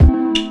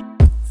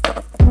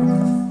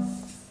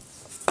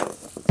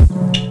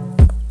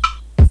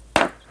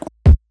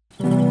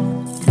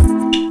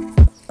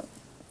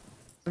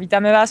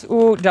Vítáme vás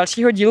u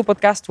dalšího dílu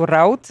podcastu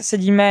Raut.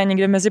 Sedíme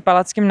někde mezi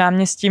Palackým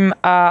náměstím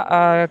a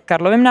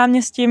Karlovým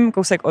náměstím,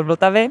 kousek od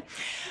Vltavy.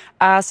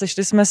 A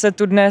sešli jsme se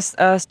tu dnes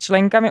s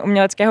členkami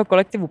uměleckého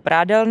kolektivu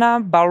Prádelna,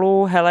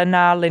 Balu,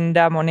 Helena,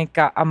 Linda,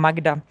 Monika a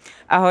Magda.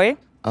 Ahoj.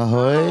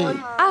 Ahoj.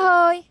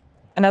 Ahoj.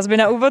 A nás by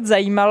na úvod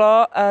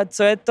zajímalo,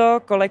 co je to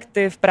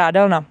kolektiv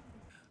Prádelna.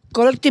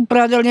 Kolektiv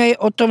Prádelna je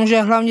o tom,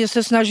 že hlavně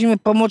se snažíme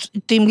pomoct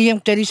tým lidem,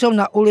 kteří jsou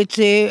na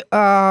ulici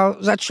a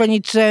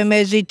začlenit se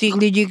mezi těch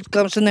lidí,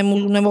 kam se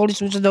nemohli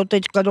jsme se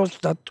doteďka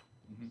dostat.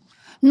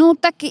 No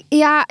tak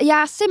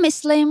já si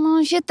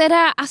myslím, že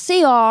teda asi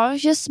jo,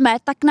 že jsme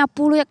tak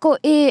napůl jako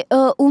i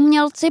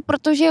umělci,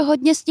 protože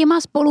hodně s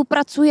těma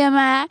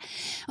spolupracujeme,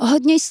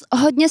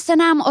 hodně se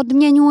nám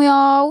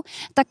odměňujou,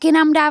 taky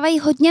nám dávají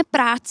hodně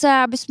práce,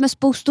 aby jsme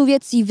spoustu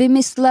věcí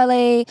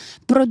vymysleli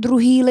pro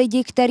druhý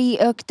lidi,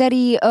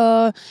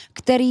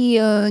 který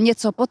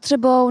něco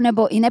potřebujou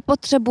nebo i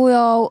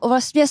nepotřebujou.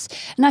 Vlastně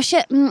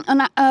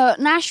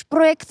náš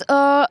projekt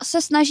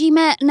se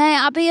snažíme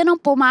ne, aby jenom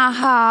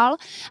pomáhal,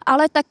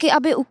 ale taky,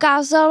 aby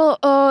ukázal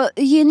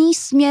jiný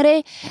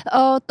směry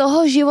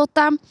toho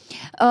života,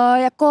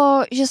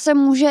 jako že se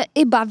může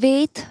i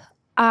bavit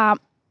a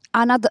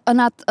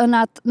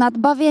nad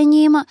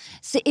bavěním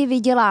si i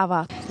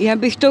vydělávat. Já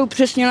bych to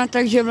upřesnila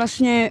tak, že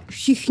vlastně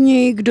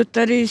všichni, kdo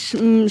tady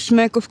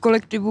jsme jako v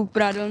kolektivu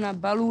Prádelna,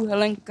 Balu,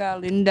 Helenka,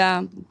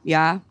 Linda,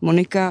 já,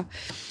 Monika,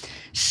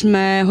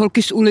 jsme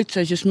holky z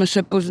ulice, že jsme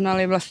se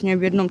poznali vlastně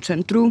v jednom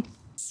centru.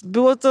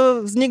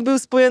 Vznik byl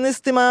spojený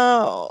s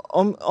týma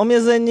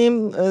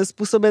omezením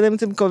způsobeným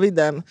tím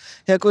covidem.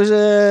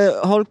 Jakože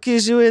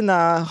holky žily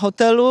na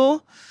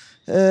hotelu,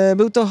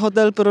 byl to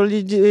hotel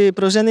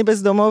pro ženy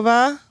bez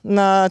domova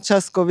na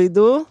čas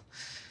covidu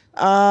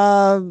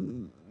a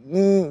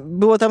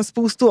bylo tam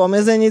spoustu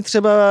omezení,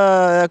 třeba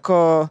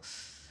jako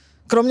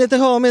kromě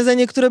toho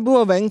omezení, které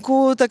bylo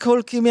venku, tak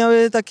holky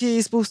měly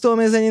taky spoustu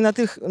omezení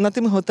na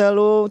tým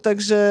hotelu,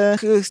 takže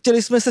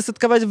chtěli jsme se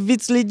setkávat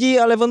víc lidí,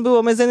 ale on byl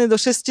omezený do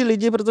 6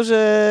 lidí,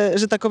 protože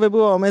takové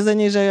bylo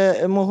omezení, že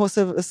mohlo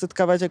se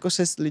setkávat jako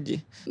 6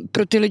 lidí.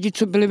 Pro ty lidi,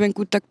 co byli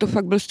venku, tak to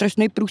fakt byl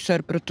strašný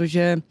průser,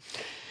 protože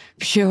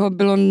všeho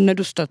bylo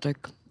nedostatek,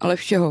 ale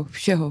všeho,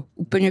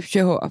 úplně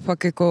všeho a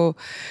fakt jako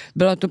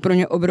byla to pro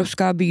ně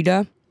obrovská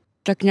bída.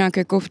 Tak nějak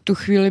jako v tu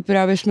chvíli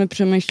právě jsme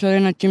přemýšleli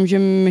nad tím, že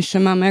my se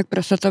máme jak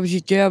prasata v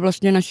žitě a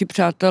vlastně naši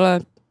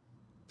přátelé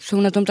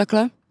jsou na tom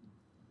takhle.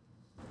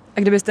 A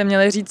kdybyste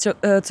měli říct,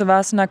 co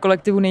vás na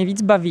kolektivu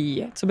nejvíc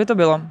baví, co by to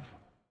bylo?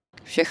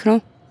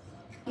 Všechno.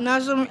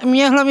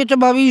 Mě hlavně to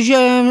baví,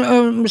 že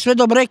jsme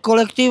dobrý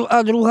kolektiv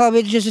a druhá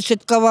věc, že se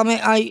setkáváme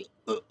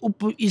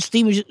i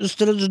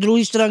z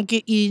druhé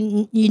stránky i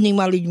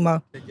jinýma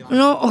lidma.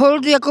 No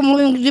hold, jako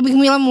kdybych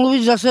měla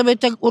mluvit za sebe,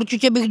 tak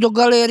určitě bych do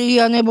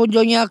galerie nebo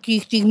do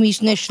nějakých těch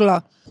míst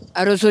nešla.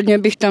 A rozhodně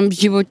bych tam v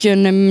životě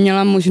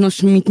neměla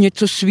možnost mít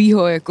něco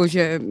svýho,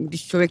 jakože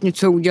když člověk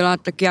něco udělá,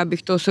 tak já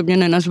bych to osobně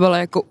nenazvala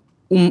jako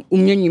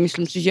umění.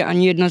 Myslím si, že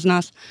ani jedna z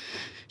nás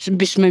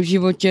bychom v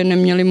životě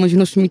neměli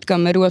možnost mít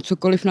kameru a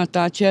cokoliv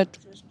natáčet.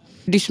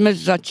 Když jsme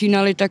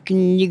začínali, tak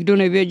nikdo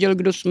nevěděl,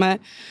 kdo jsme.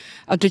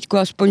 A teďko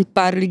aspoň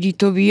pár lidí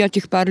to ví a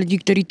těch pár lidí,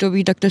 který to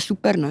ví, tak to je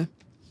super, ne?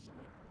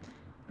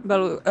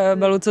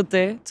 Balu, co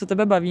ty? Co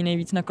tebe baví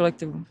nejvíc na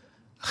kolektivu?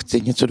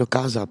 Chci něco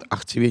dokázat a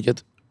chci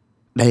vědět,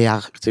 ne já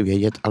chci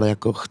vědět, ale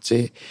jako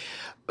chci,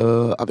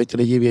 aby ty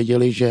lidi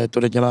věděli, že to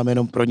neděláme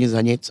jenom pro nic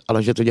za nic,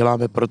 ale že to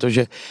děláme,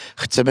 protože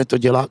chceme to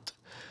dělat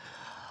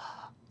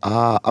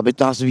a aby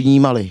nás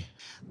vnímali.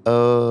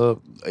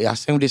 Já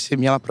jsem kdysi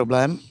měla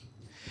problém,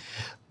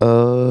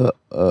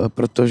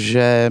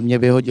 protože mě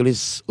vyhodili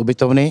z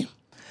ubytovny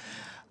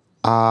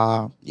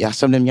a já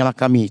jsem neměla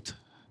kam jít.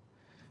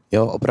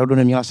 Jo, opravdu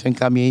neměla jsem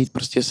kam jít,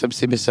 prostě jsem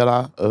si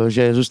myslela,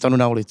 že zůstanu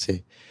na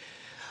ulici.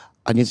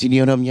 A nic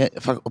jiného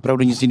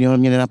opravdu nic jiného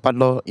mě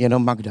nenapadlo,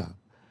 jenom Magda.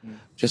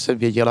 Že jsem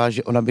věděla,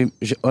 že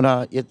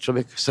ona je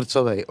člověk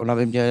srdcovej, ona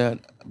by mě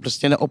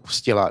prostě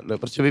neopustila,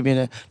 prostě by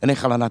mě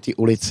nenechala na té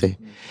ulici.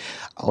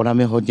 A ona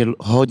mi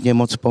hodně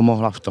moc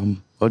pomohla v tom,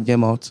 hodně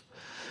moc.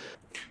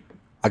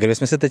 A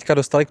kdybychom se teďka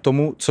dostali k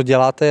tomu, co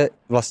děláte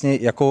vlastně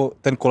jako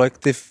ten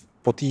kolektiv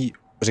po té,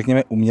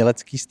 řekněme,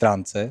 umělecké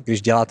stránce,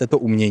 když děláte to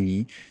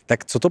umění,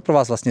 tak co to pro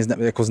vás vlastně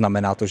jako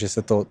znamená to, že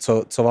se to,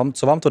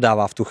 co vám to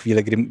dává v tu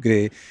chvíli,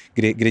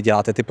 kdy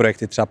děláte ty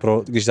projekty, třeba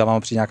když za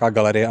vám přijde nějaká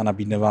galerie a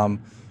nabídne vám,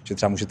 že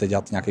třeba můžete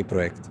dělat nějaký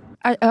projekt?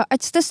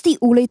 Ať jste z té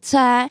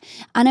ulice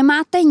a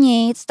nemáte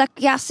nic, tak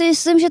já si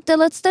myslím, že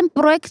ten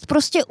projekt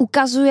prostě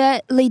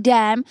ukazuje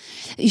lidem,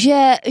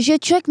 že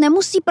člověk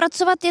nemusí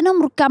pracovat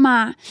jenom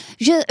rukama,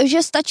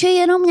 že stačí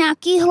jenom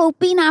nějaký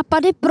hloupý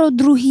nápady pro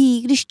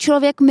druhý, když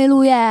člověk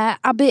miluje,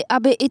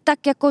 aby i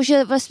tak jako,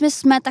 že vlastně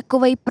jsme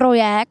takovej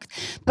projekt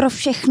pro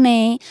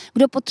všechny,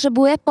 kdo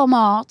potřebuje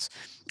pomoc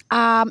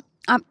a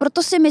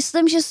proto si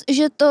myslím,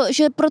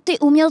 že pro ty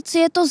umělci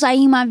je to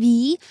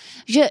zajímavý,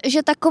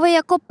 že takový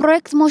jako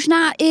projekt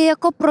možná i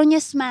jako pro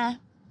ně jsme.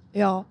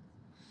 Jo.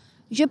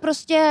 že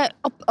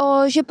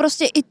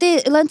prostě i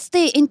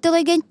ty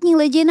inteligentní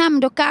lidi nám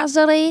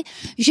dokázali,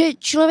 že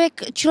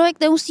člověk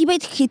nemusí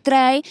být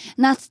chytrej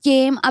nad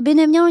tím, aby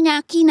neměl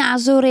nějaký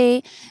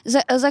názory,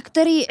 za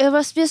který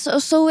vlastně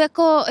jsou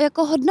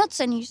jako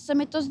hodnocený, že se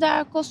mi to zdá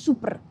jako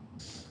super.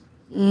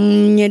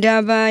 Mě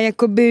dává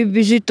jakoby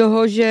vizi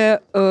toho, že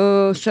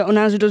se o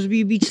nás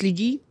dozví víc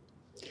lidí.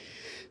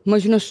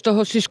 Možnost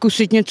toho si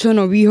zkusit něco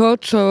nového,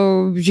 co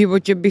v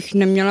životě bych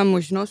neměla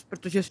možnost,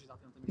 protože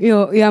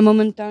já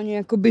momentálně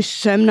jakoby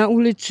jsem na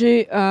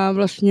ulici a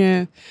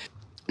vlastně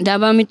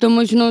dává mi to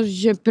možnost,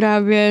 že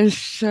právě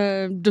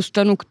se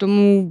dostanu k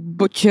tomu,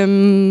 o čem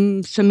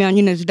se mi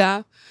ani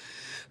nezdá.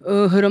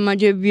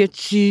 Hromadě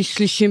věcí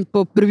slyším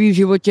po první v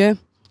životě,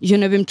 že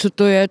nevím, co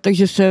to je,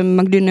 takže se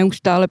Magdy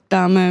neustále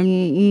ptáme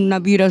na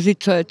výrazy,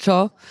 co je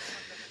co.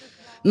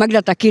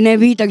 Magda taky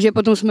neví, takže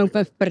potom jsme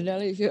úplně v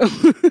prdeli, že jo.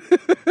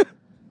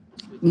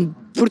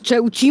 Furt se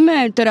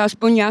učíme, teda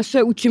aspoň já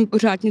se učím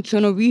pořád něco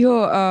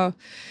nového a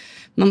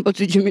mám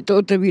pocit, že mi to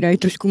otevírají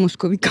trošku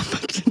mozkový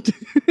kapacity.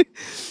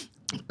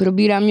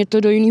 Probírá mě to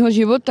do jiného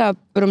života.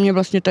 Pro mě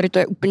vlastně tady to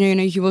je úplně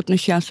jiný život,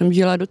 než já jsem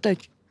žila doteď.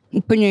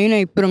 Úplně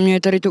jiný, pro mě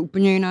je tady to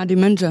úplně jiná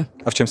dimenze.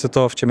 A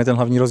v čem je ten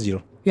hlavní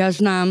rozdíl? Já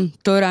znám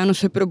to ráno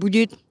se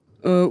probudit,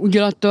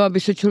 udělat to, aby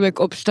se člověk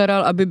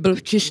obstaral, aby byl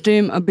v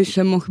čistým, aby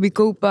se mohl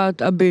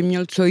vykoupat, aby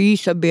měl co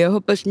jíst, aby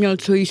jeho pes měl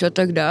co jíst a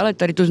tak dále.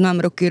 Tady to znám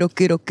roky.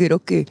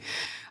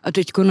 A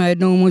teďko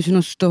najednou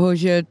možnost toho,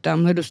 že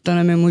tamhle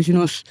dostaneme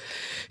možnost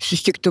si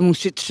ještě k tomu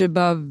si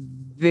třeba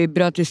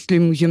vybrat, jestli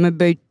můžeme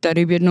být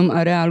tady v jednom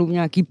areálu v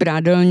nějaký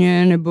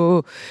prádelně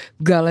nebo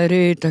v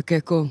galerii, tak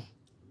jako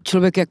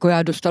člověk jako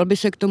já dostal by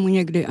se k tomu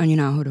někdy ani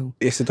náhodou.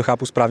 Jestli to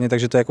chápu správně,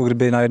 takže to je jako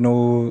kdyby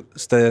najednou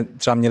jste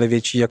třeba měli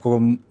větší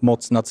jako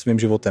moc nad svým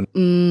životem.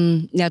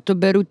 Já to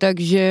beru tak,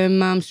 že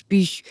mám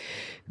spíš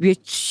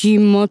větší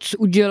moc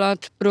udělat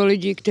pro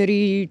lidi,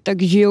 kteří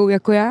tak žijou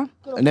jako já.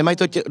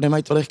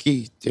 Nemají to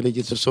lehký, ty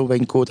lidi, co jsou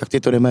venku, tak ty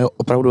to nemají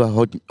opravdu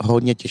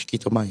hodně těžký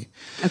to mají.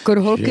 Akor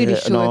holky, když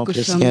jsou jako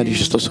přesně, sami.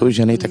 když to jsou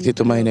ženy, tak ty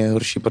to mají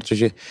nejhorší,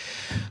 protože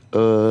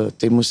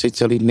ty musí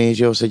celý dny,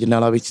 že jo, sedět na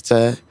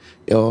lavičce,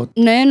 jo.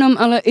 Nejenom,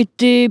 ale i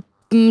ty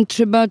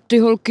třeba ty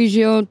holky,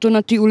 že jo, to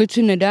na té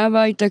ulici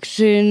nedávají, tak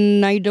si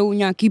najdou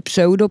nějaký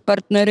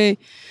pseudopartnery,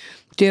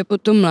 ty je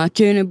potom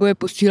mlátějí nebo je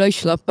posílají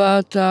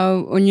šlapat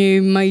a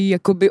oni mají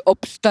jakoby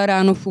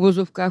obstaráno v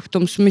uvozovkách v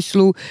tom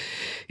smyslu,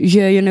 že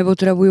je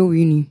neotravujou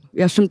jiný.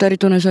 Já jsem tady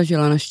to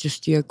nezažila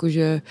naštěstí,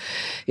 jakože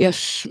já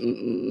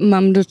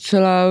mám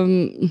docela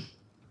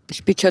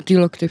špičatý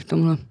lokty v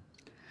tomhle.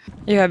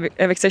 Já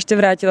bych se ještě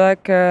vrátila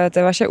k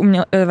té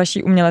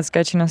vaší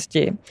umělecké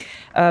činnosti.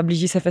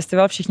 Blíží se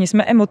festival Všichni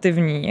jsme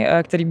emotivní,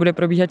 který bude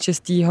probíhat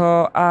 6.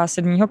 a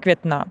 7.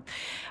 května.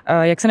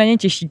 Jak se na něj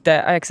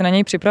těšíte a jak se na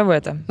něj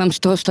připravujete? Mám z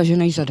toho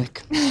stažený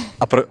zadek.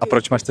 A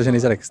proč máš stažený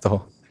zadek z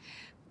toho?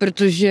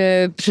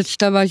 Protože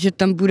představa, že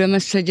tam budeme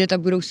sedět a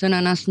budou se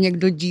na nás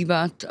někdo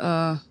dívat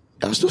a...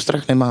 Já z toho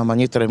strach nemám,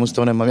 ani trému z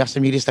toho nemám. Já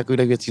jsem nikdy z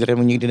takových věcí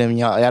trému nikdy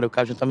neměl a já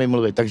dokážu tam i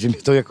mluvit, takže mi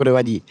to jako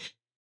nevadí.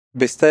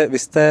 Vy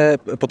jste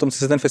potom, co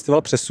se ten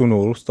festival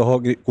přesunul z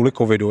toho kvůli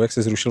covidu, jak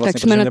se zrušil vlastně...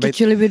 Tak jsme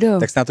natočili video.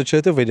 Tak jste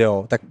natočili to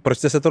video. Tak proč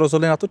jste se to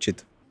rozhodli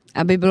natočit?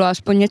 Aby bylo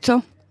aspoň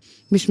něco.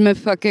 My jsme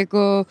fakt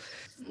jako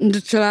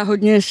docela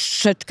hodně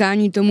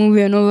setkání tomu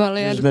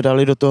věnovali. My jsme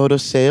dali do toho do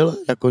sil,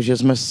 jako že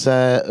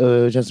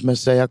jsme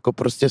se jako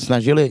prostě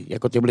snažili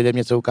jako těm lidem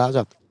něco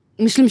ukázat.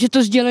 Myslím, že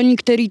to sdělení,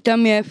 který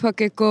tam je,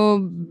 fakt jako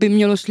by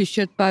mělo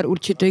slyšet pár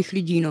určitých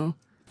lidí, no.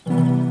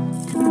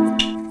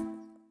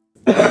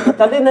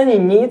 Tady není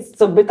nic,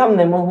 co by tam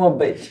nemohlo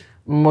být.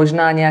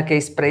 Možná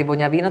nějaký sprej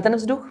voňavý na ten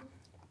vzduch?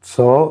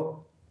 Co?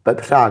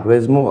 Pepřák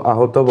vezmu a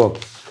hotovo.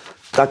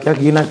 Tak,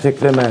 jak jinak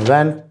řekneme,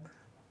 ven,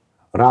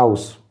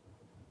 raus.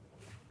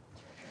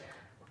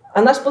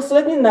 A náš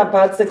poslední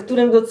nápad, se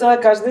kterým docela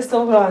každý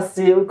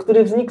souhlasil,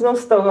 který vzniknul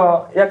z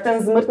toho, jak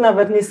ten zmrt na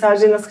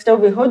vernisáži nás chtěl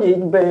vyhodit,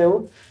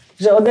 byl,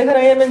 že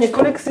odehrajeme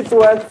několik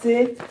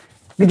situací,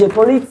 kde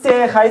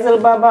policie,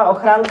 hajzelbaba,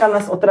 ochránka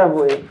nás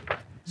otravují.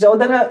 Že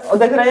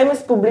odehrajeme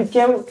s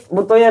publikem,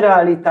 bo to je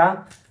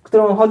realita,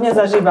 kterou hodně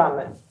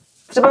zažíváme.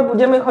 Třeba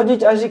budeme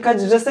chodit a říkat,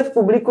 že se v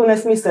publiku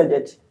nesmí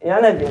sedět.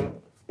 Já nevím.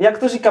 Jak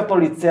to říká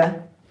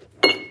policie?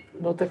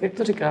 No tak jak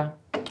to říká?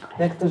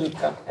 Jak to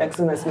říká? Jak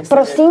se nesmí sedět?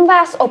 Prosím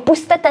vás,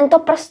 opuste tento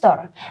prostor.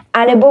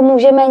 A nebo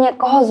můžeme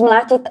někoho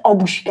zmlátit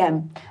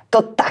obuškem.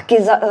 To taky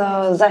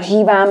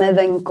zažíváme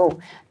venku.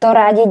 To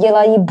rádi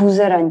dělají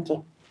buzeranti.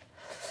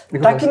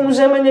 Taky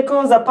můžeme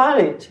někoho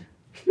zapálit.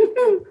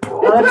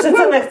 Ale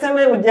přece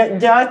nechceme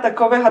dělat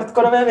takové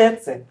hardkorové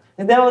věci.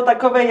 Jde o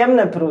takové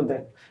jemné prudy.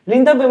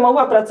 Linda by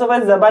mohla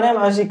pracovat za barem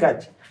a říkat,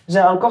 že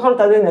alkohol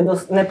tady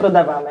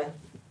neprodáváme.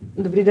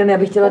 Dobrý den, já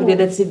bych chtěla 2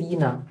 deci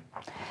vína.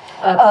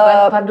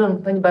 Pardon,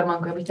 paní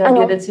barmanko, já bych chtěla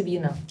 2 deci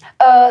vína.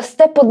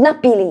 Jste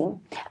podnapilí.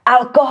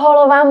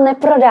 Alkohol vám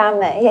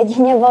neprodáme,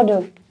 jedině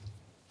vodu.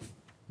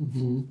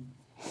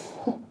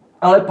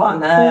 Ale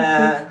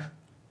pane,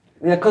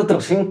 jako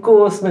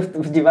trošinku jsme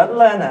v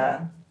divadle,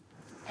 ne?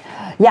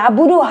 Já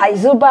budu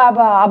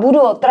hajzlbába a budu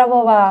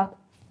otravovat.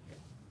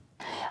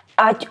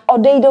 ať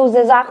odejdou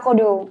ze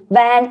záchodu.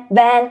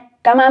 Ven,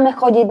 kam máme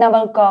chodit na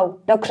velkou?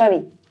 Do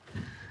křoví.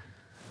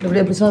 Dobrý,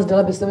 já bych vás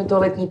dala, byste mi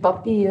toaletní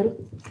papír.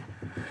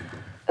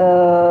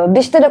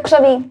 Běžte do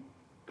křoví.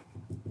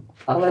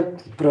 Ale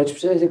proč?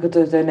 Protože jako to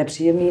je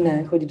nepříjemný,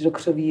 ne? Chodit do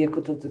křoví,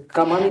 jako to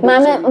kam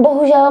máme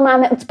Bohužel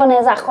máme ucpané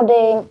záchody,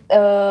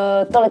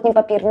 toaletní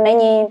papír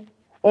není,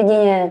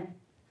 jedině...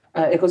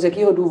 A jako z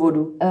jakého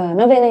důvodu?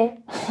 Noviny.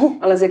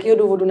 Ale z jakého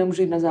důvodu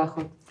nemůžu jít na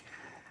záchod?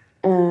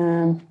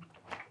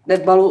 Jde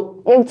v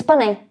balu. Je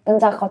ucpaný ten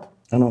záchod.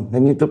 Ano,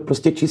 není to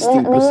prostě čistý.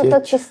 Není to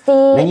čistý.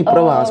 Není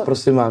pro vás,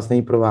 prosím vás,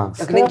 není pro vás.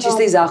 Tak není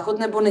čistý záchod,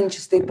 nebo není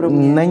čistý pro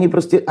mě? Není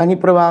prostě ani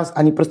pro vás,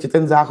 ani prostě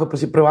ten záchod,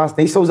 prostě pro vás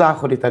nejsou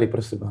záchody tady,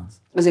 prosím vás.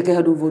 Z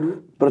jakého důvodu?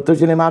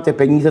 Protože nemáte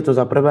peníze, to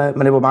za prvé,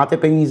 nebo máte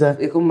peníze.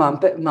 Jako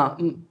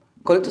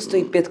kolik to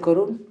stojí? 5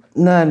 korun?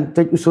 Ne,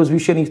 teď už jsou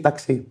zvýšený v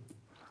taxi.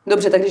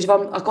 Dobře, tak když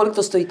vám... A kolik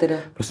to stojí teda?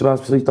 Prosím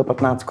vás, stojí to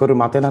 15 korun,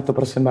 máte na to,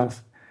 prosím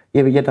vás?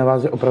 Je vidět na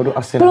vás, že opravdu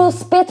asi ne.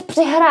 Plus 5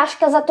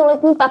 přihráška za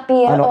toaletní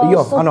papír. Ano,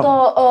 jo, jsou ano.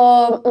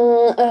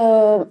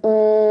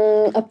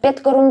 To 5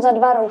 korun za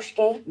 2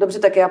 roušky. Dobře,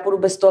 tak já půjdu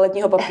bez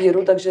toaletního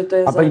papíru, takže to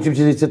je A paní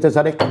Čipči, chcete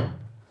zadek?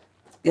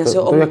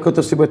 To jako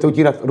to si budete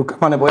utírat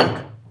rukama, nebo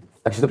jak?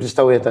 Tak si to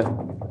představujete?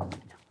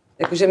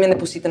 Jakože mě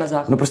nepustíte na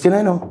záchod. No prostě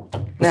ne, no.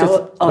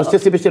 Prostě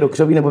si běžte do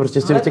křoví, nebo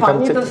prostě si běžte kam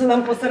chcete. Ale to se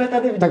nám posere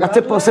tady v Tak ať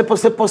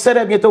se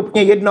posere, mě to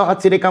úplně jedno,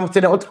 ať si jde kam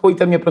chce,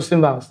 neodchujte mě,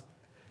 prosím vás.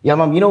 Já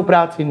mám jinou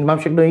práci, mám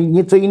všechno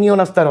něco jiného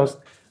na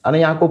starost. A ne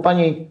nějakou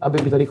paní,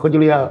 aby by tady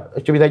chodili a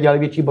ještě by tady dělali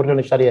větší bordel,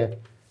 než tady je.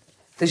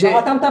 Takže... No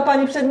a tam ta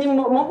paní před ním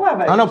mohla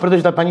vejít. Ano,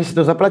 protože ta paní si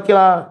to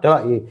zaplatila,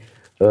 dala i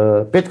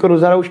 5 korun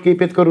za roušky,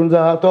 5 korun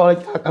za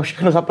toaleťák a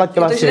všechno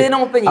zaplatila si.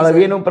 Jenom o peníze. Ale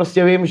jenom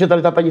prostě vím, že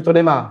tady ta paní to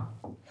nemá.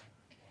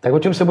 Tak o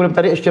čem se budeme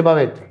tady ještě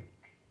bavit?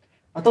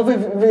 A to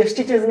vy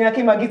ještě z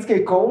nějaké magické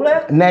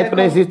koule? Ne, jako... to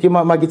nejsi tím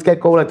magické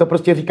koule, to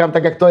prostě říkám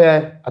tak, jak to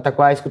je. A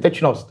taková je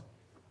skutečnost.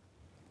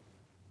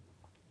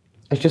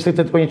 Ještě se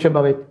chcete o něčem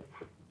bavit?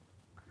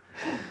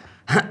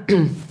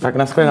 Tak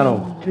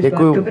nashledanou.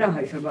 Děkuju. Dobrá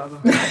hajzabába.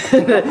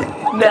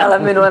 Ne, ale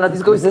minule na té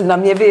zkoušce na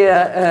mě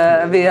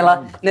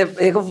vyjela. Ne,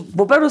 jako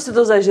opravdu jste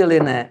to zažili,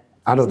 ne?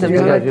 Ano, to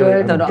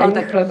je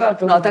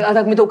a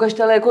tak mi to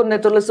ukažte, ale jako ne,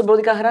 tohle to bylo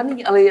teďka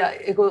hraný, ale já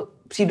jako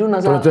přijdu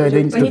na záchod.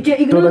 Oni tě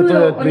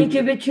ignorujou, oni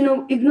tě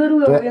většinou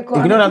ignorujou. Jako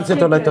ignorance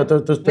tohleto,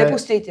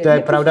 to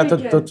je pravda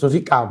to, co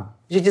říkám.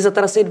 Že ti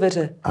zatarasí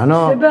dveře.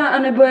 Ano. Třeba,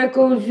 anebo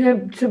jako,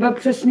 že třeba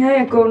přesně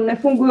jako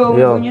nefungujou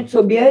nebo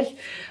něco běž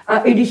a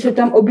i když se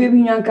tam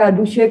objeví nějaká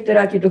duše,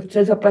 která ti to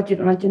chce zaplatit,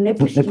 ona tě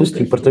nepustí.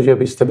 Nepustí, protože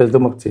byste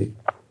bezdomovci.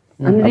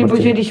 A nedej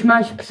bože, když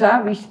máš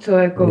psa, víš co,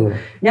 jako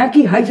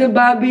nějaký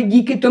hajzelbáby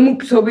díky tomu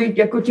psovi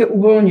jako tě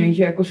uvolnějí,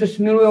 že jako se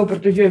smilujou,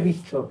 protože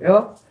víš co,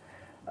 jo?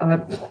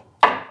 Ale...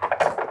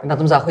 Na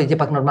tom záchodě tě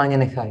pak normálně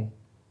nechají.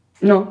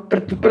 No,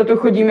 proto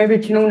chodíme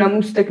většinou na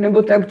můstek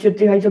nebo tak, že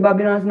ty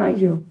hajzelbáby nás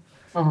znají, jo?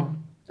 Aha.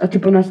 A ty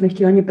po nás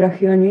nechtějí ani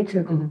prachy, ani nic,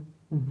 jako.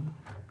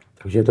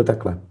 Takže je to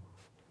takhle.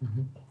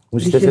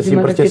 Musíte se s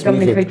tím prostě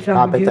smířit,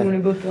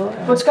 chápete?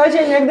 Počkej,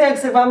 že někde, jak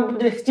se vám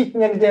bude chtít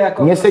někde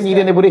jako... Mně se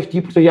nikdy nebude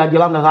chtít, protože já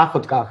dělám na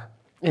záchodkách.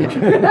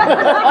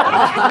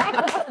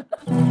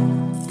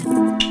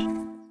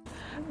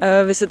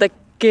 Vy se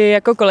taky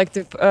jako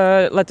kolektiv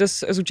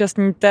letos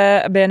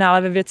zúčastníte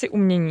Bienále ve věci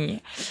umění.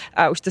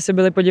 A už jste se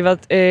byli podívat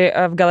i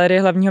v Galerii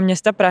hlavního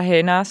města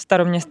Prahy na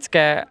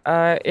Staroměstské.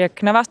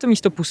 Jak na vás to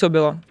místo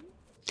působilo?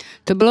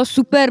 To bylo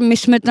super, my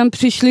jsme tam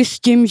přišli s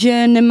tím,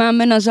 že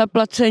nemáme na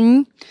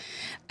zaplacení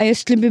a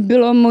jestli by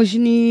bylo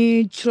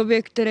možný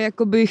člověk, který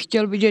jakoby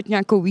chtěl vidět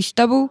nějakou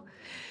výstavu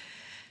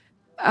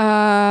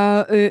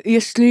a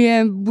jestli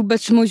je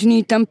vůbec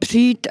možný tam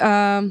přijít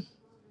a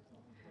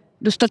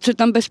dostat se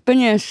tam bez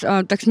peněz,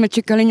 a tak jsme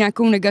čekali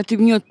nějakou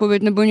negativní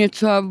odpověď nebo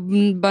něco a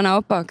ba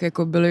naopak,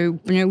 jako byli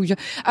úplně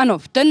úžasné. Ano,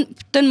 v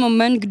ten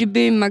moment,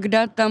 kdyby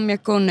Magda tam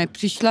jako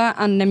nepřišla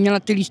a neměla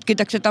ty lístky,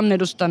 tak se tam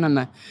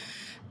nedostaneme.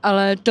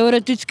 Ale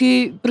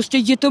teoreticky prostě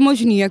je to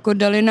možný, jako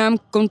dali nám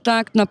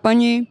kontakt na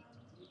paní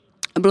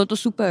a bylo to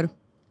super.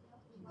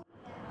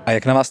 A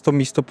jak na vás to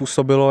místo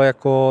působilo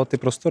jako ty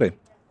prostory?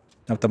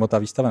 Tam ta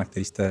výstava,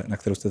 na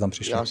kterou jste tam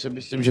přišli? Já si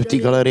myslím, že v té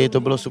galerii to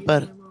bylo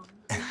super.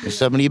 Mně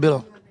se mi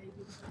líbilo.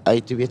 A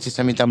i ty věci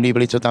se mi tam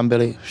líbily, co tam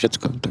byly,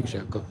 všecko, takže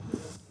jako...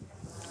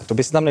 A to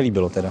by se tam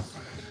nelíbilo teda?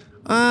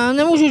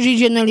 Nemůžu říct,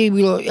 že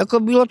nelíbilo. Jako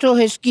bylo to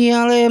hezký,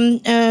 ale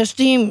s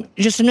tím,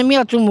 že jsem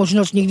neměla tu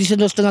možnost nikdy se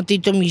dostat na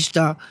tyto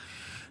místa,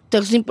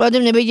 tak s tím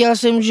pádem nevěděla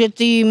jsem, že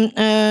ty,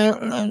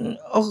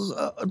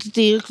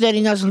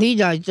 kteří nás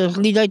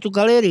hlídají tu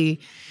galerii,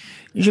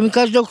 že mi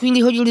každou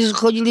chvíli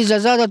chodili za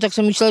záda, tak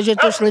jsem myslel, že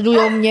to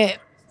sledujou mě.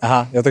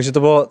 Aha, jo,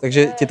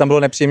 takže ti tam bylo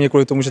nepříjemně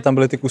kvůli tomu, že tam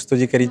byli ty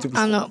kustodi, který tu...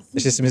 Ano.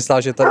 Ještě si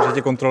myslela, že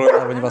tě kontrolují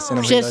a oni vlastně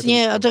nemohli.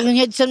 Přesně, a tak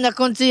hned jsem na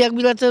konci, jak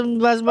byla ta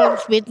vazba,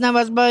 zpětná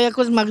vazba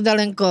jako s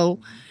Magdalenkou,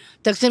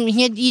 tak jsem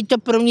hned jí to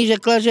pro mě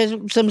řekla, že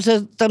jsem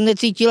se tam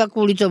necítila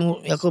kvůli tomu,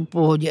 jako v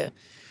pohodě.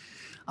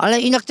 Ale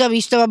jinak ta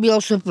výstava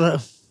byla super.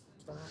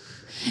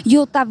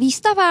 Jo,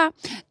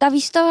 ta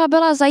výstava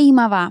byla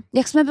zajímavá.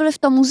 Jak jsme byli v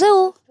tom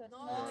muzeu?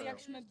 Jak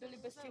jsme byli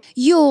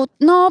Jo,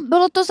 no,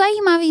 bylo to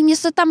zajímavé.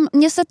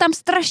 Mně se tam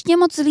strašně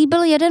moc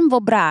líbil jeden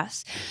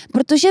obráz,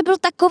 protože byl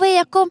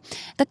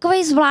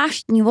takovej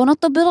zvláštní. Ono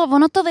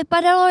to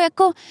vypadalo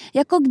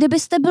jako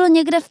kdybyste byl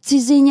někde v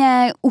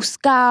cizině u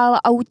skál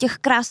a u těch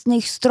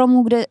krásných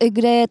stromů,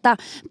 kde je ta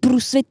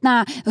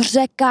průsvitná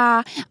řeka.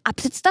 A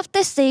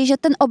představte si, že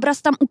ten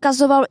obraz tam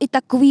ukazoval i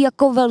takový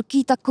jako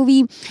velký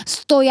takový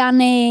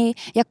stojany,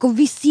 jako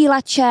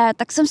vysílače.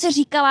 Tak jsem si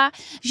říkala,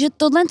 že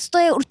tohle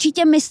je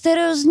určitě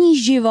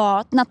mysteriózní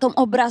život na tom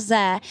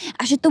obraze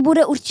a že to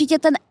bude určitě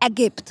ten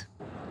Egypt.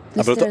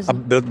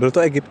 Byl to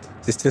Egypt?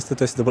 Zjistili jste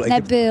to, jestli to byl Egypt?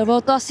 Nebyl,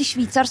 bylo to asi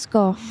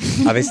Švýcarsko.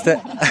 A vy jste...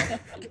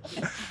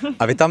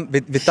 A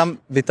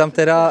vy tam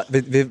teda,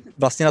 vy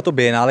vlastně na to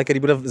bienále, který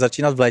bude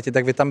začínat v létě,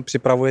 tak vy tam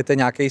připravujete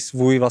nějaký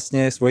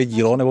svoje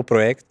dílo nebo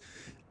projekt.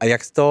 A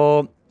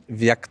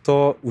jak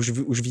to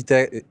už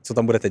víte, co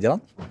tam budete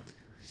dělat?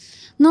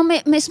 No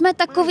my jsme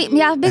takový,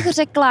 já bych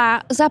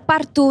řekla za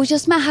partu, že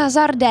jsme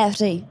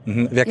hazardéři.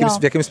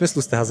 V jakém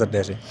smyslu jste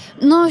hazardéři?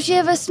 No,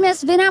 že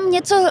vesměs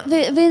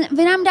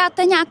vy nám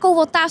dáte nějakou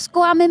otázku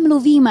a my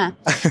mluvíme.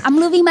 A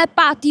mluvíme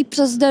 5.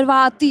 přes 9.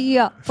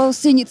 a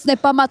si nic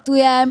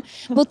nepamatujeme.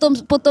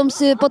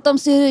 Potom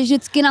si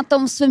vždycky na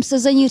tom svém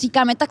sezení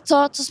říkáme, tak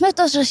co jsme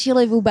to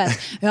řešili vůbec?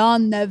 Já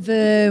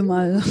nevím.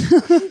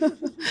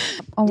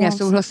 Já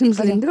souhlasím s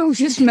Lindou,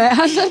 že jsme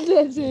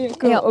hazardéři,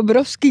 jako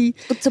obrovský.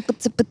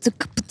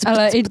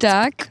 Ale i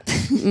tak,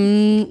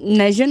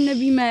 ne, že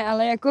nevíme,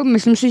 ale jako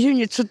myslím si, že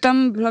něco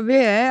tam v hlavě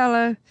je,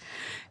 ale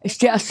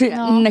ještě asi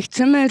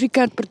nechceme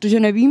říkat, protože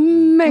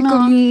nevíme, jako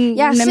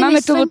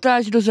nemáme to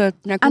otáč do zad.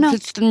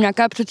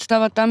 Nějaká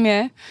představa tam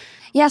je.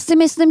 Já si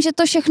myslím, že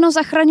to všechno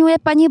zachraňuje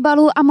paní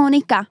Balu a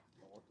Monika.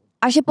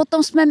 A že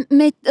potom jsme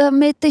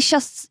my ty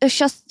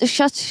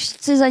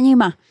šastci za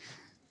nima.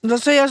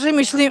 Zase já si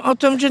myslím o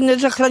tom, že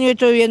nezachraňuje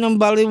to jenom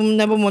Balu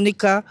nebo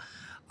Monika,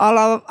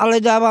 ale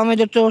dáváme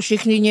do toho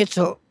všichni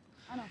něco.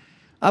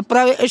 A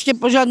právě ještě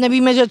pořád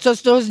nevíme, že co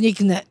z toho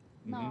vznikne.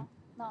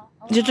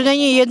 Že to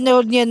není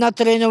jednoho dně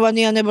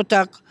natrénovaný, anebo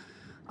tak.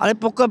 Ale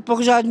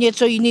pořád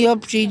něco jiného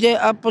přijde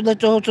a podle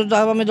toho to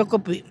dáváme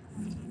dokopy.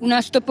 U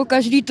nás to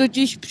pokaždý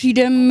totiž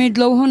přijde, my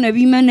dlouho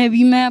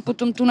nevíme a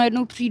potom to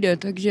najednou přijde,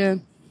 takže...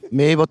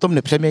 My o tom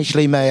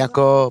nepřemýšlíme,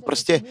 jako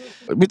prostě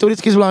my to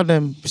vždycky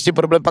zvládneme, prostě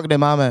problém pak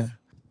nemáme.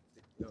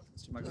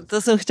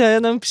 To jsem chtěla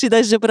jenom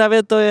přidat, že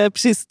právě to je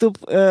přístup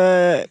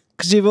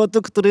k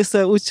životu, který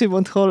se učím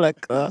od holek.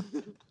 No.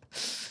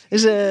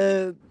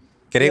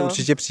 Který je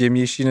určitě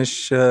příjemnější,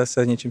 než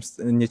se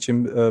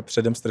něčím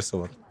předem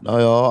stresovat. No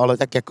jo, ale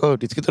tak jako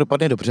vždycky to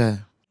dopadne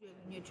dobře.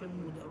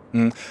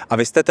 A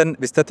vy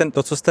jste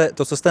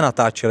to, co jste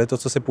natáčeli, to,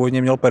 co se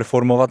původně mělo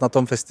performovat na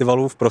tom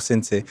festivalu v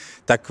prosinci,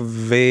 tak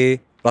vy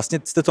vlastně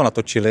jste to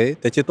natočili,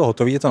 teď je to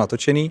hotový, je to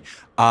natočený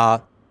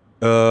a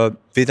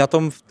vy na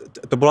tom,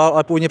 to bylo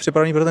ale původně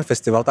připravený pro ten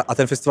festival a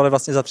ten festival je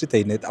vlastně za 3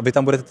 týdny a vy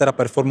tam budete teda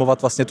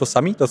performovat vlastně to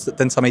samý,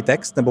 ten samý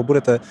text,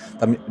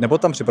 nebo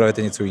tam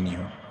připravujete něco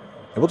jiného?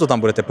 Nebo to tam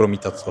budete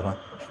promítat tohle?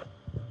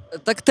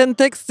 Tak ten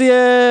text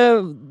je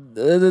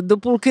do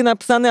půlky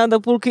napsaný a do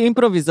půlky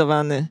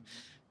improvizovaný.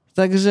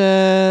 Takže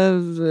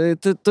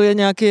to je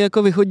nějaké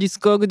jako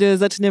východisko, kde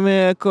začneme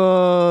jako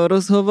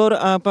rozhovor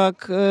a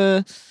pak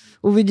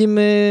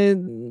uvidíme,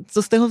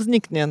 co z toho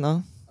vznikne,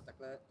 no.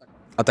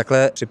 A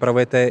takhle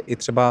připravujete i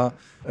třeba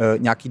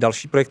nějaký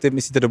další projekty?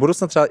 Myslíte do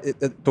budoucna třeba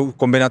tou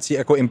kombinací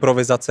jako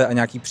improvizace a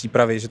nějaký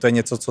přípravy, že to je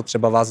něco, co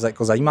třeba vás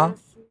jako zajímá?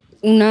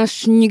 U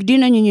nás nikdy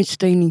není nic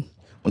stejný.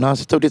 U nás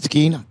je to vždycky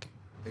jinak.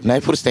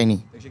 Ne furt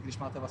stejný.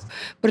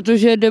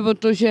 Protože jde o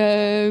to,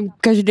 že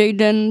každý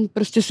den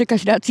prostě se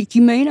každá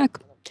cítíme jinak.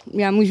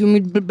 Já můžu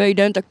mít blbej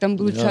den, tak tam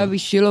budu třeba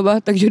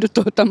vyšilovat, takže do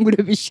toho tam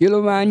bude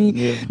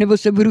vyšilování, nebo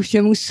se budu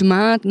všemu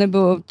smát,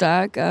 nebo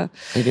tak. A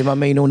každý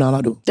máme jinou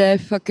náladu. To je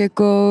fakt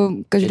jako,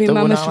 každý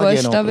máme svoje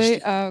stavy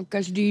prostě. A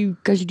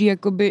každý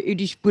jakoby, i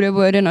když půjde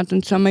o jeden na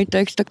ten samý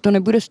text, tak to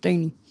nebude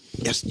stejný.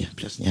 Jasně,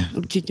 přesně.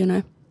 Určitě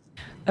ne.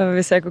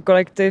 Vy se jako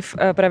kolektiv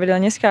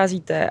pravidelně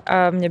scházíte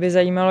a mě by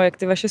zajímalo, jak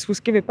ty vaše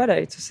schůzky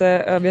vypadají, co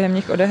se během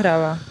nich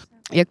odehrává.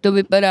 Jak to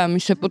vypadá? My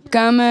se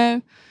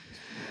potkáme,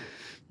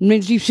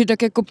 nejdřív si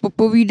tak jako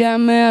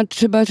popovídáme a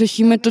třeba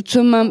řešíme to,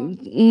 co mám,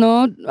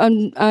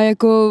 a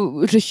jako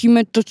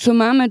řešíme to, co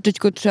máme.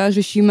 Teďko třeba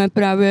řešíme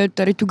právě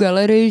tady tu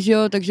galerii, že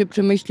jo, takže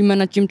přemýšlíme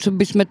nad tím, co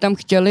bychom tam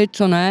chtěli,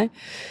 co ne.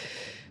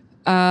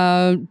 A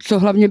co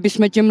hlavně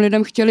bychom těm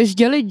lidem chtěli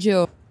sdělit, že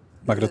jo.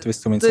 Magdo, ty bys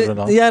to něco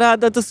dodal? Já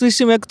ráda to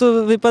slyším, jak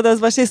to vypadá z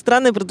vaší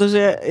strany,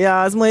 protože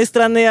já z mojej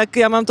strany, jak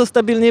já mám to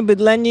stabilní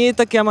bydlení,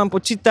 tak já mám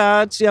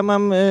počítač, já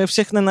mám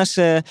všechny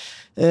naše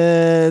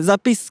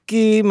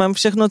zapisky, mám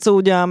všechno, co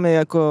uděláme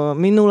jako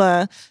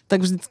minule,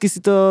 tak vždycky si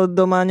to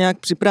doma nějak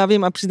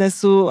připravím a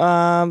přinesu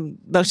a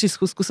další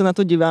schůzku se na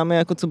to díváme,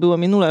 jako co bylo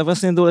minule.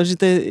 Vlastně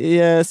důležité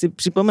je si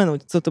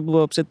připomenout, co to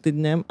bylo před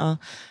týdnem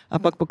a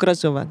pak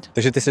pokračovat.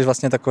 Takže ty jsi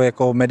vlastně takový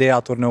jako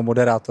mediátor nebo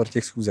moderátor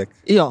těch schůzek?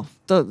 Jo,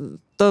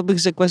 to bych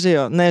řekla, že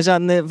jo. Ne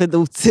žádné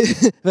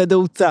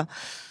vedouca.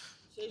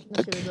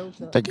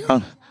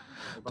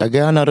 Tak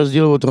já na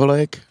rozdíl od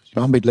holek, že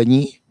mám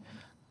bydlení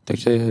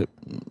Takže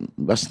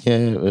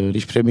vlastně,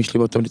 když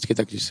přemýšlím o tom vždycky,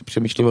 tak si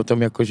přemýšlím o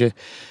tom, jako že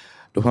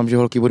doufám, že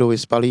holky budou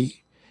vyspalí,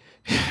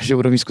 že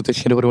budou mít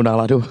skutečně dobrou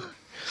náladu.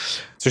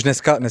 Což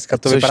dneska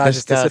to vypadá,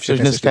 že jste se všechny.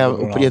 Což dneska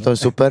úplně to je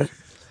super.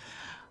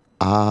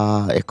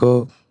 A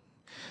jako,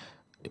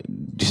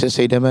 když se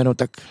sejdeme, no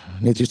tak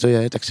nejdřív to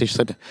je, tak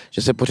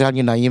že se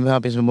pořádně najíme,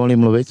 aby jsme mohli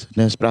mluvit,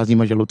 ne s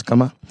prázdnýma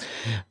žaludkama.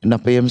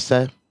 Napijeme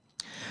se.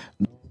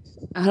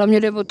 A hlavně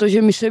jde o to,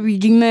 že my se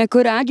vidíme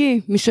jako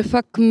rádi.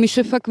 My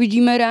se fakt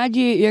vidíme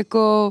rádi,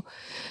 jako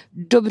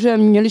dobře,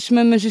 měli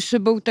jsme mezi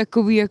sebou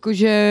takový, jako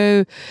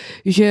že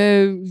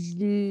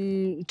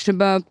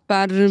třeba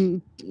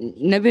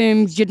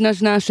nevím, jedna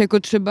z nás jako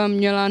třeba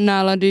měla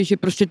nálady, že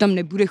prostě tam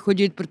nebude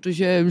chodit,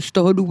 protože z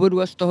toho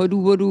důvodu a z toho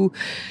důvodu,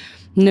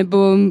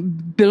 nebo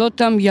bylo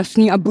tam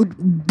jasný a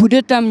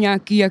bude tam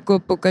nějaký jako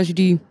po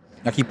každý.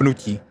 Nějaký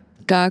pnutí.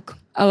 Tak,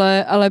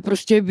 ale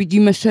prostě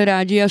vidíme se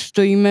rádi a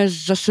stojíme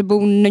za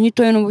sebou, není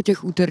to jenom o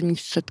těch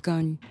úterních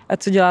setkání. A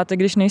co děláte,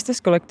 když nejste s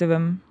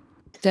kolektivem?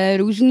 To je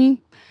různý.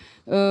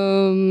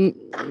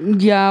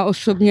 Já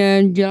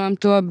osobně dělám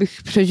to,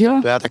 abych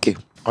přežila. To já taky,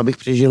 abych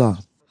přežila.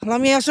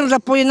 Hlavně já jsem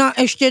zapojena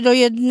ještě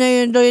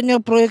do jedného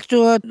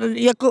projektu a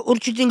jako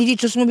určitě lidi,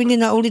 co jsme byli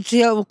na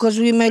ulici a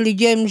ukazujeme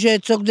lidem, že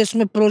co kde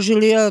jsme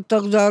prožili a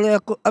tak dále,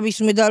 jako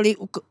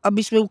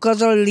aby jsme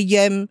ukázali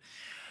lidem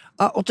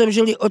a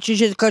otevřeli oči,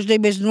 že každý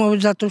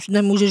bezdomovec za to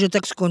nemůže, že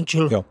tak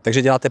skončil. Jo,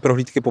 takže děláte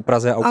prohlídky po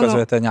Praze a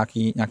ukazujete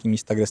nějaký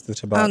místa, kde jste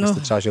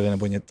třeba žili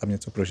nebo tam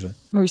něco prožili.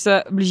 My už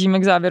se blížíme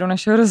k závěru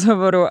našeho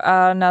rozhovoru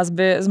a nás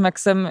by s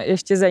Maxem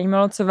ještě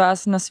zajímalo, co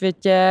vás na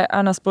světě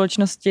a na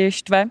společnosti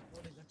štve.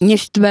 Mě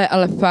štve,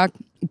 ale fakt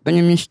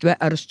úplně mě štve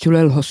a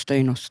rozčiluje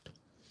lhostejnost.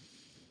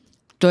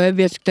 To je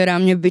věc, která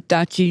mě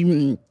vytáčí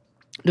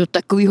do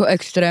takového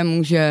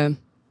extrému, že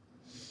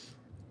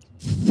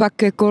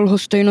fakt jako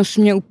lhostejnost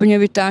mě úplně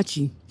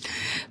vytáčí.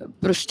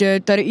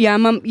 Prostě tady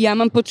já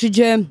mám pocit,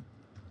 že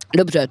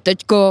dobře,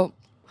 teďko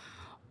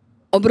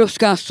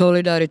obrovská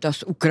solidarita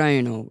s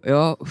Ukrajinou,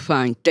 jo,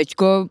 fajn.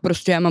 Teďko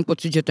prostě já mám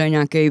pocit, že to je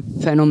nějaký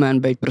fenomén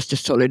být prostě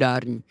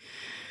solidární.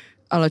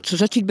 Ale co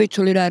začít být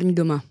solidární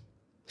doma?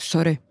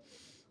 Sorry.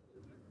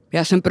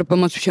 Já jsem pro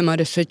pomoc všema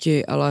 10,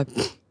 ale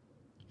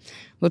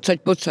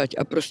odsaď.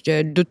 A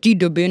prostě do té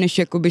doby, než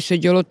jakoby se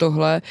dělo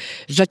tohle,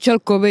 začal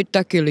covid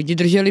taky. Lidi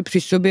drželi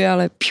při sobě,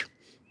 ale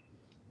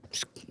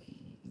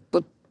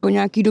po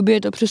nějaký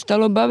době to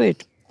přestalo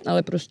bavit.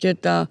 Ale prostě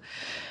ta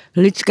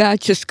lidská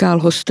česká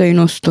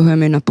lhostejnost, toho je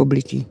mi na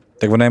poblití.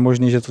 Tak ono je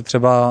možný, že to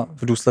třeba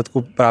v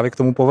důsledku právě k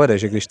tomu povede,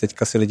 že když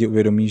teďka si lidi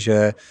uvědomí,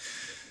 že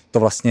to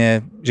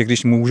vlastně, že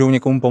když můžou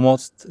někomu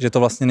pomoct, že to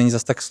vlastně není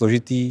zas tak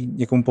složitý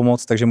někomu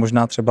pomoct, takže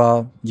možná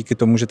třeba díky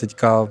tomu, že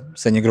teďka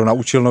se někdo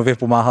naučil nově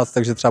pomáhat,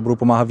 takže třeba budou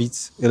pomáhat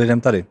víc i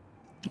lidem tady.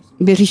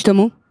 Věříš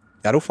tomu?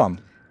 Já doufám.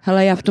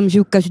 Hele, já v tom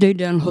žiju každý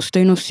den,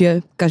 lhostejnost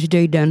je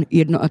každý den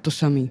jedno a to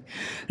samý.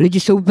 Lidi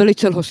jsou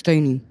velice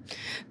lhostejní.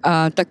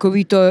 A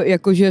takový to,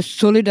 jakože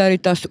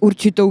solidarita s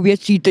určitou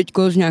věcí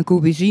teďko s nějakou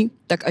vizí,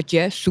 tak ať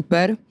je,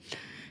 super.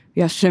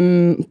 Já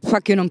jsem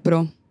fakt jenom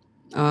pro.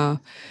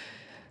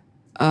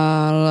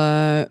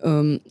 Ale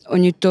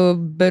oni to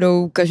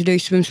berou každý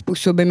svým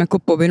způsobem jako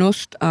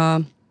povinnost a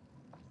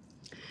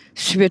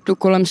světu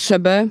kolem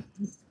sebe,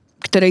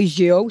 který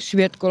žijou,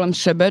 svět kolem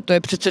sebe, to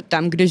je přece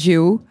tam, kde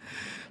žiju,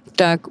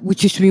 tak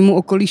vůči svýmu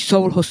okolí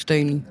jsou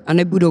lhostejný a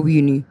nebudou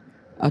jiný.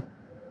 A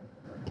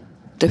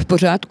to je v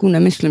pořádku,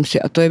 nemyslím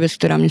si. A to je věc,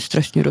 která mě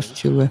strašně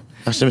rozčiluje.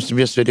 Já si myslím,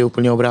 že svět je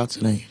úplně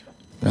obrácený.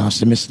 Já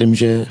si myslím,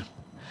 že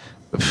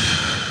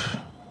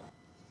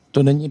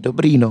to není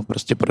dobrý, no.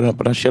 Prostě pro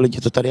naše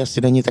lidi to tady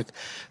asi není tak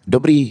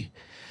dobrý,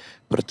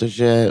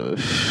 protože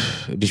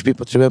když my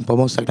potřebujeme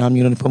pomoct, tak nám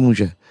nikdo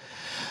nepomůže.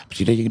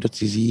 Přijde někdo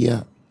cizí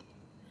a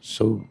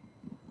jsou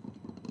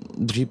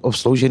dřív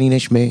obsloužený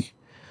než my.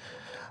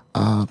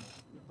 A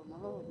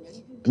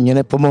mě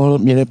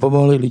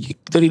nepomohli lidi,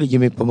 který lidi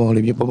mi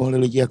pomohli? Mě pomohli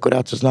lidi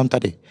akorát, co znám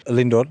tady.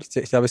 Lindor,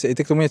 chtěla bys i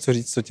ty k tomu něco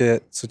říct,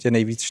 co tě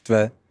nejvíc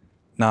štve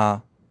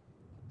na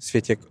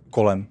světě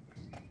kolem?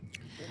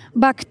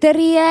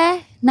 Bakterie,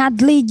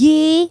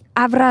 nadlidi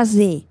a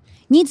vrazy.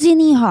 Nic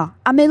jiného.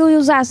 A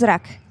miluju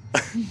zázrak.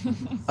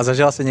 A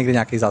zažila jsi někdy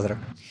nějaký zázrak?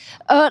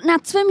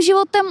 Nad svým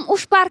životem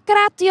už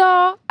párkrát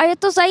jo a je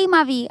to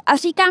zajímavý. A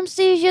říkám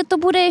si, že to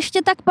bude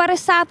ještě tak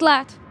 50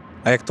 let.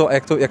 A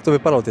jak to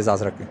vypadalo, ty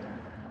zázraky?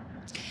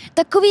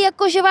 Takový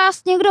jako, že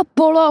vás někdo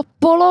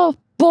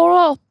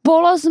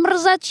polo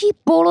zmrzačí,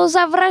 polo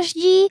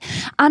zavraždí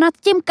a nad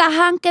tím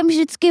kahánkem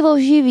vždycky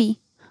oživí.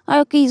 A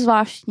jaký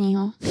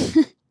zvláštního.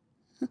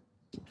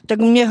 Tak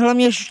mě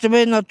hlavně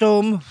štve na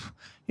tom,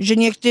 že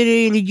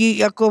některý lidi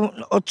jako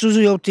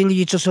odsuzují ty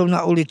lidi, co jsou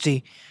na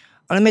ulici.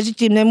 Ale mezi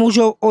tím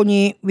nemůžou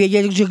oni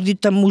vědět, že kdy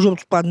tam můžou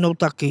spadnout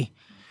taky.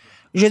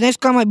 Že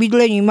dneska mají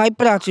bydlení, mají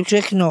práci,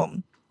 všechno.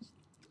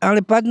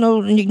 Ale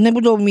padnou,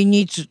 nebudou mít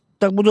nic,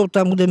 tak budou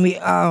tam, kde my.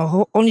 A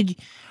oni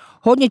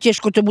hodně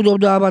těžko to budou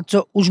dávat,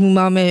 co už my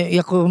máme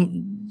jako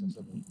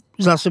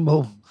za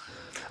sebou.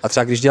 A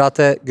třeba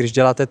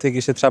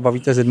když se třeba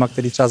bavíte s lidma,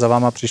 kteří třeba za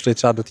váma přišli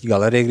třeba do té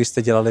galerie, když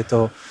jste dělali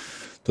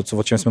to,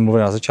 o čem jsme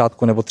mluvili na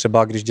začátku, nebo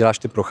třeba když děláš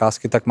ty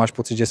procházky, tak máš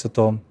pocit, že se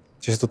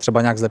to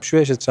třeba nějak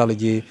zlepšuje, že třeba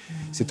lidi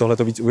si tohle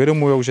to víc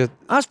uvědomujou, že...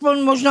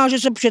 Aspoň možná, že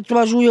se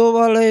přetvařují,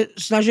 ale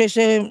snaží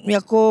se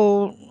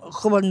jako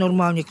chovat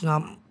normálně k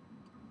nám.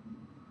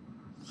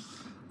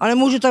 Ale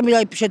může tam být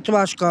i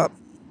přetvářka.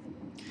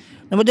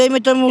 Nebo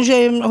dejme tomu,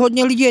 že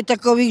hodně lidí je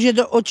takových, že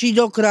do očí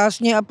jdou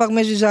krásně a pak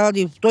mezi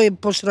zády. To je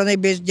posranej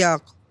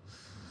bezďák.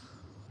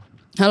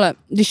 Hele,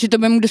 když si to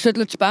vemu 10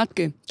 let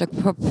zpátky, tak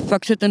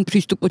fakt se ten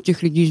přístup od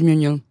těch lidí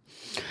změnil.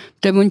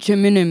 To je o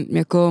něčem jiným,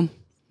 jako...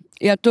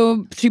 Já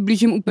to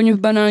přiblížím úplně v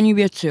banální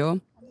věci, jo.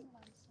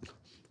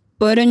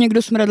 Pojede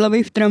někdo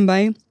smradlavý v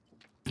tramvaji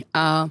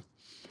a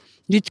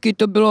vždycky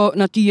to bylo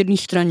na té jedné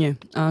straně.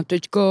 A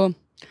teďko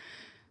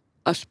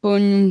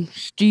aspoň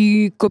z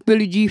té kopy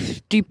lidí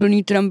v té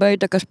plné tramvaji,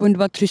 tak aspoň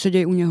 2-3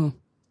 sedějí u něho.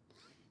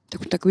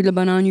 Takovýhle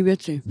banální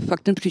věci.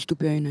 Fakt ten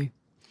přístup je jiný.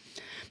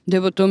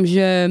 Jde o tom,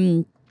 že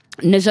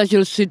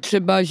nezažil si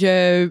třeba,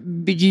 že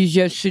vidíš,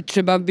 že si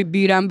třeba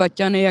vybírám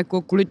baťany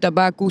jako kvůli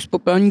tabáku z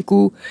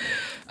popelníků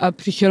a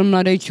přišel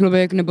mladý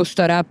člověk nebo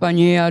stará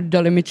paní a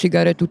dali mi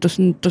cigaretu,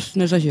 to jsi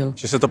nezažil.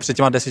 Že se to před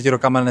těma 10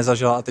 rokama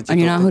nezažila a teď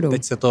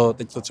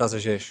to třeba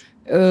zažiješ?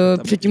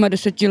 Před těma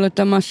 10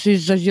 letama si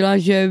zažila,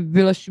 že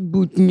vylez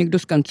buď někdo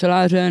z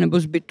kanceláře nebo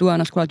z bytu a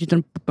naschvál ti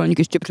ten popelník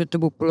ještě před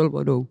tebou polil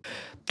vodou.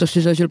 To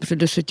si zažil před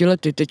 10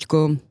 lety,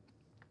 teďko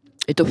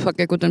je to fakt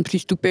jako ten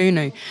přístup je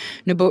jiný.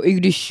 Nebo i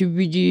když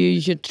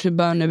vidí, že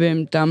třeba,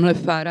 nevím, tamhle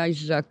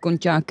fáráš za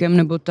konťákem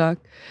nebo tak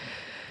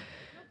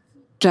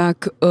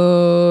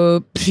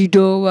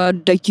přijdou a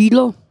dají ti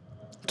jídlo.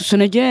 To se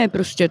neděje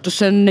prostě, to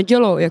se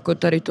nedělo jako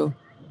tady to.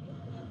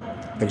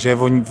 Takže je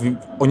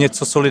o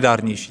něco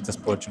solidárnější ta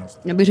společnost.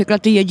 Já bych řekla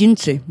ty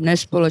jedinci, ne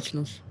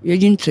společnost.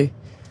 Jedinci.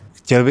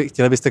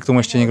 Chtěli byste k tomu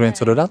ještě někdo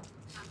něco dodat?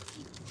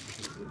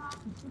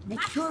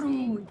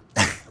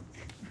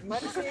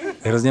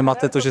 Hrozně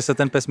máte to, že se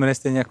ten pes jmenuje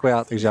stejně jako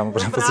já, takže já mám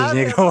pocit, že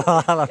někdo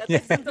má na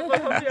mě. Já jsem to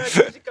pochopila,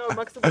 jak říkal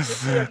Max,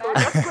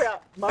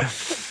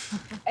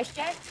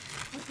 Ještě?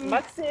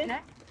 Maxi?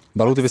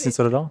 Balu, ty bys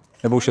něco dodal?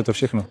 Nebo už je to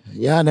všechno?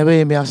 Já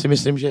nevím, já si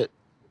myslím, že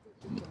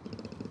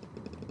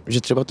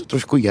třeba to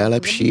trošku je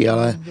lepší,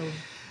 ale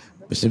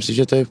myslím si,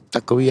 že to je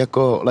takový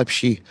jako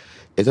lepší.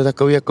 Je to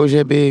takový jako,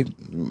 že by,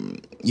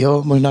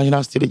 jo, možná, že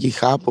nás ty lidi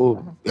chápou,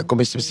 jako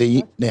myslím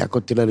si, ne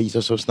jako tyhle lidi,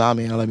 co jsou s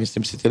námi, ale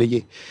myslím si ty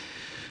lidi,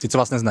 ty, co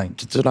vás neznají.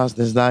 Ty, co nás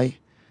neznají,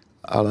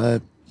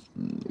 ale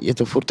je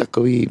to furt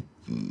takový,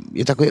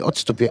 je takový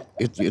odstup,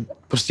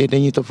 prostě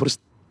není to furt,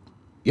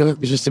 jo, jak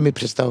bychom si mi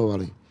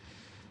představovali.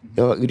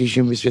 Jo, když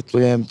jim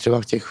vysvětlujeme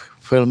třeba v těch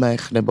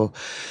filmech nebo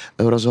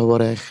v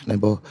rozhovorech,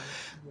 nebo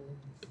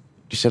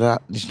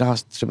když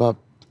nás třeba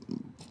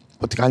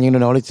potká někdo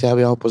na ulici a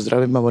já ho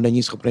pozdravím a on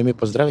není schopný mě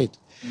pozdravit,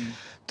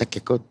 tak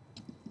jako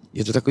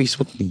je to takový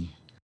smutný.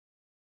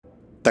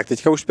 Tak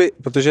teďka už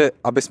protože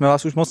aby jsme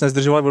vás už moc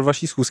nezdržovali od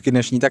vaší schůzky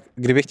dnešní, tak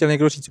kdyby chtěl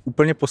někdo říct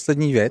úplně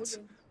poslední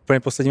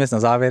věc na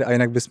závěr a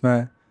jinak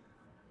bychom...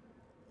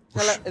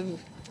 Hele,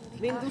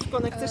 Linduško,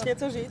 nechceš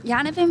něco říct?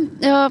 Já nevím,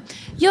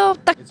 jo,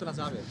 tak... Něco na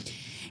závěr.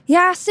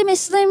 Já si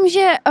myslím,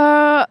 že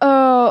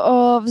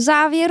v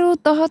závěru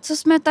toho, co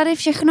jsme tady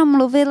všechno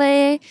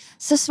mluvili,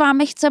 se s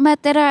vámi chceme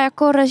teda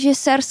jako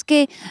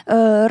režisérsky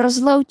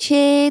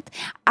rozloučit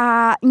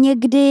a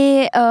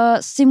někdy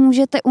si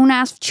můžete u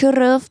nás v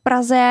ČR v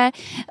Praze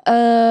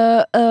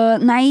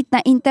najít na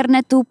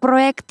internetu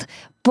projekt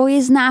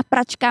Pojízdná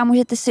pračka,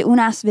 můžete si u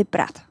nás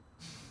vyprat.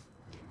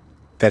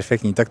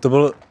 Perfektní, tak to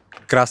byl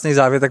krásný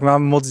závěr, tak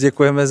vám moc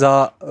děkujeme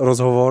za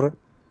rozhovor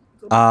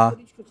a...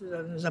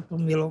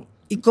 Zapomnělo.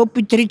 I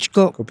koupit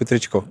tričko.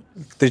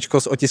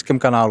 Tričko s otiskem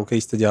kanálu,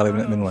 který jste dělali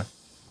minule.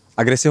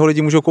 A kde si ho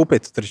lidi můžou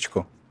koupit,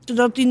 tričko?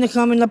 To ty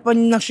necháme na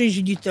paní naší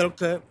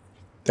ředitelce.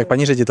 Tak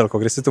paní ředitelko,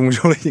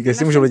 kde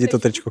si můžou lidi to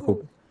tričko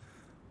koupit?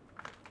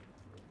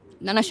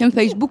 Na našem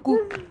Facebooku.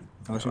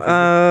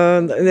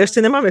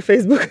 Ještě nemáme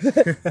Facebook.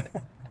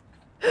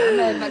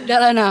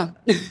 Magdalena.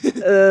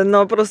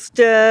 No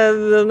prostě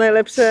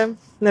nejlepší,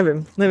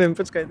 nevím,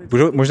 počkej.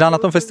 Možná na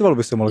tom festivalu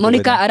byste mohli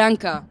Monika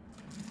Aranka.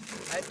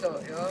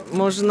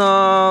 Možno,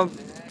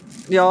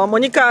 jo,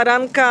 Monika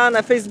Aranka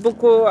na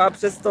Facebooku a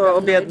přes to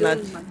objednat.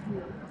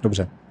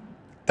 Dobře.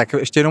 Tak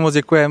ještě jednou moc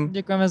děkujeme.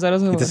 Děkujeme za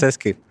rozhovor. Mějte se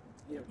hezky.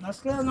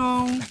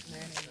 Naschledanou.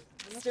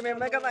 Jste mě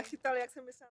mega nachytali, jak jsem myslela.